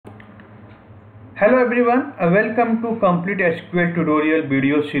Hello everyone, welcome to Complete SQL tutorial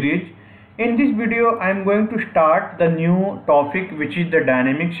video series. In this video I am going to start the new topic, which is the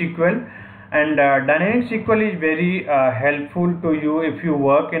dynamic SQL. And dynamic SQL is very helpful to you if you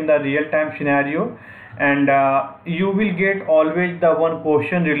work in the real-time scenario, and you will get always the one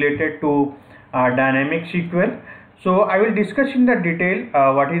question related to dynamic SQL. So I will discuss in the detail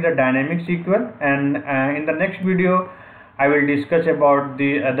what is the dynamic SQL, and in the next video I will discuss about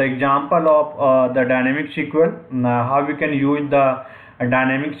the example of the dynamic SQL, how we can use the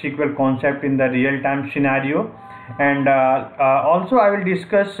dynamic SQL concept in the real-time scenario, and also I will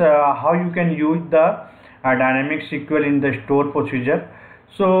discuss how you can use the dynamic SQL in the store procedure.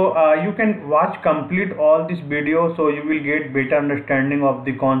 So you can watch complete all this video, so you will get better understanding of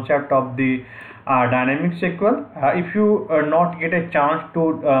the concept of the dynamic SQL. If you not get a chance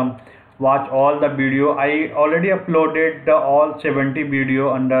to watch all the video, I already uploaded all 70 video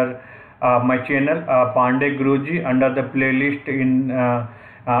under my channel Pandey Guruji under the playlist in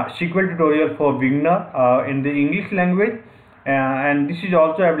SQL tutorial for beginner in the English language, and this is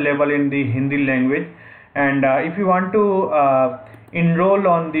also available in the Hindi language. And if you want to enroll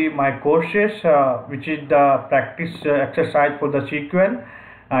on my courses, which is the practice exercise for the SQL,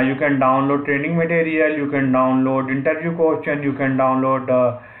 you can download training material, you can download interview question, you can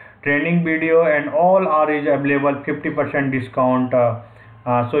download training video, and all are is available 50% discount.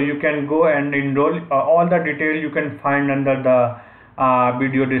 So you can go and enroll. All the detail you can find under the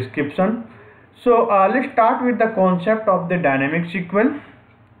video description. So let's start with the concept of the dynamic SQL.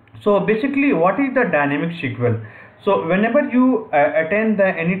 So basically, what is the dynamic SQL? So whenever you attend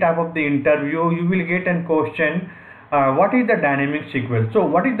any type of the interview, you will get a question, what is the dynamic SQL? So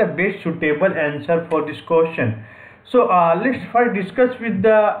what is the best suitable answer for this question? So let's first discuss with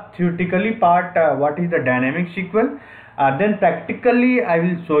the theoretically part what is the dynamic SQL. Then practically I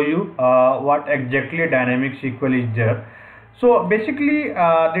will show you what exactly dynamic SQL is there. So basically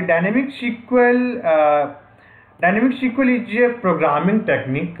the dynamic SQL is a programming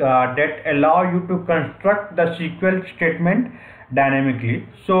technique that allow you to construct the SQL statement dynamically.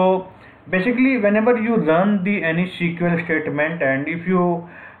 So basically whenever you run any SQL statement, and if you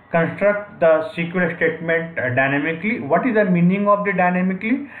construct the SQL statement dynamically, what is the meaning of the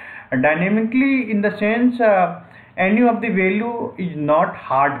dynamically? Dynamically in the sense any of the value is not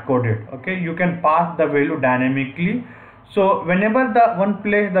hard coded. Okay, you can pass the value dynamically. So whenever the one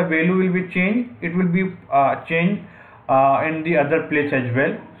place the value will be changed, it will be changed in the other place as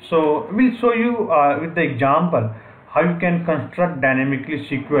well. So we'll show you with the example how you can construct dynamically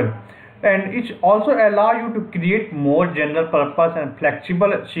SQL. And it also allow you to create more general purpose and flexible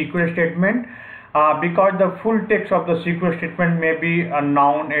SQL statement because the full text of the SQL statement may be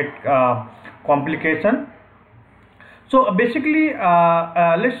known at complication. So basically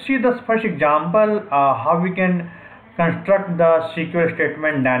let's see the first example how we can construct the SQL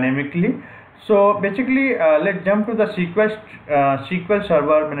statement dynamically. So basically let's jump to the SQL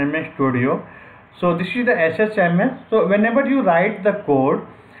Server Management Studio. So this is the SSMS. So whenever you write the code,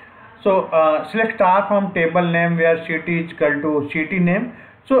 so select star from table name where city is equal to city name.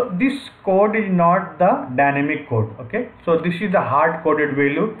 So this code is not the dynamic code. Okay, so this is the hard coded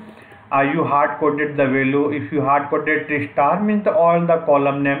value. You hard coded the value. If you hard coded the star means all the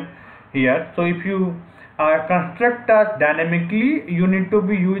column name here. So if you construct dynamically, you need to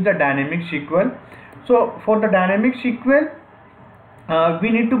be use the dynamic SQL. So for the dynamic SQL,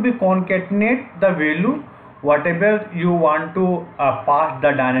 we need to be concatenate the value whatever you want to pass the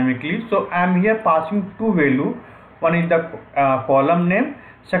dynamically. So I am here passing two value. One is the column name,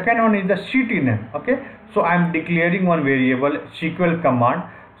 second one is the city name. Okay, so I am declaring one variable SQL command.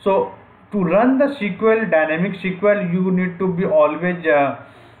 So to run the SQL dynamic SQL, you need to be always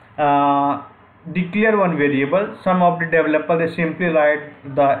declare one variable. Some of the developers they simply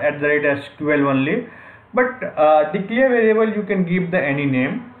write the @SQL only, but declare variable you can give the any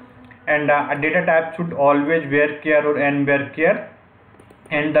name. And a data type should always varchar or varchar,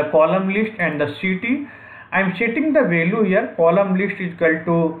 and the column list and the city, I am setting the value here. Column list is equal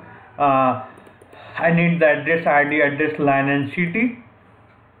to I need the address ID, address line, and city,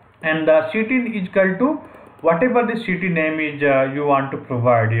 and the city is equal to whatever the city name is you want to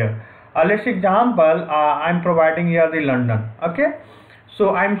provide here. Let's example I am providing here the London. Okay, so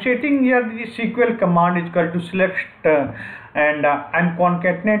I am setting here the SQL command is equal to select and I'm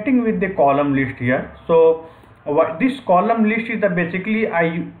concatenating with the column list here. So this column list is the basically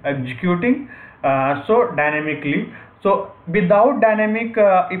I executing so dynamically. So without dynamic,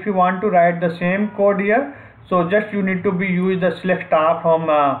 if you want to write the same code here, so just you need to be use the select star from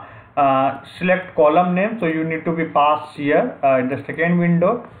select column name. So you need to be passed here in the second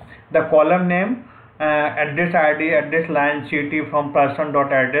window the column name address ID, address line city from person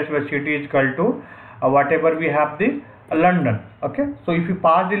dot address, where city is equal to whatever we have the London. Okay, so if you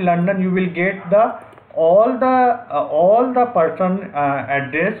pass the London, you will get the all the person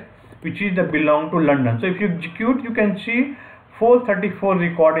address which is the belong to London. So if you execute, you can see 434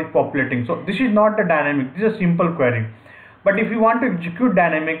 record is populating. So this is not the dynamic, this is a simple query. But if you want to execute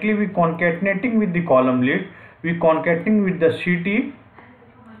dynamically, we concatenating with the column list, we concatenating with the city,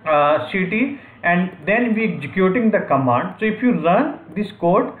 and then we executing the command. So if you run this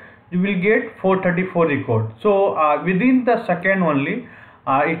code, you will get 434 record. So within the second only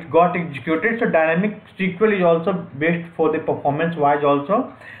it got executed. So dynamic SQL is also best for the performance wise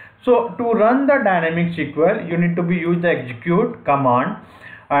also. So to run the dynamic SQL, you need to be use the execute command,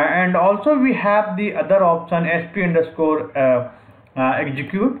 and also we have the other option sp underscore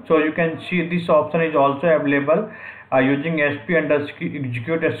execute. So you can see this option is also available using sp underscore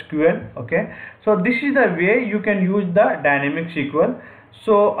execute SQL. Okay, so this is the way you can use the dynamic SQL.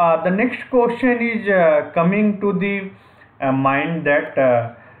 So the next question is coming to the mind that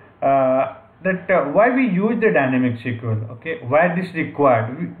why we use the dynamic SQL. Okay, why this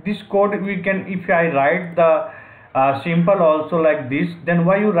required? This code we can, if I write the simple also like this, then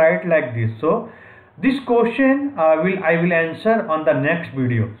why you write like this? So this question I will answer on the next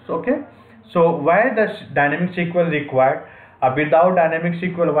video. So, okay, so why the dynamic SQL required? Without dynamic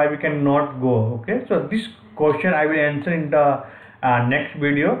SQL, why we cannot go? Okay, so this question I will answer in the next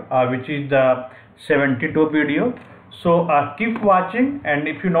video, which is the 72 video. So keep watching, and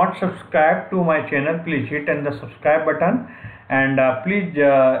if you not subscribe to my channel, please hit and the subscribe button, and please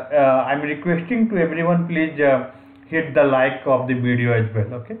I'm requesting to everyone, please hit the like of the video as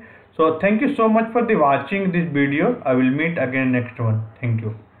well. Okay, so thank you so much for the watching this video. I will meet again next one. Thank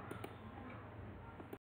you.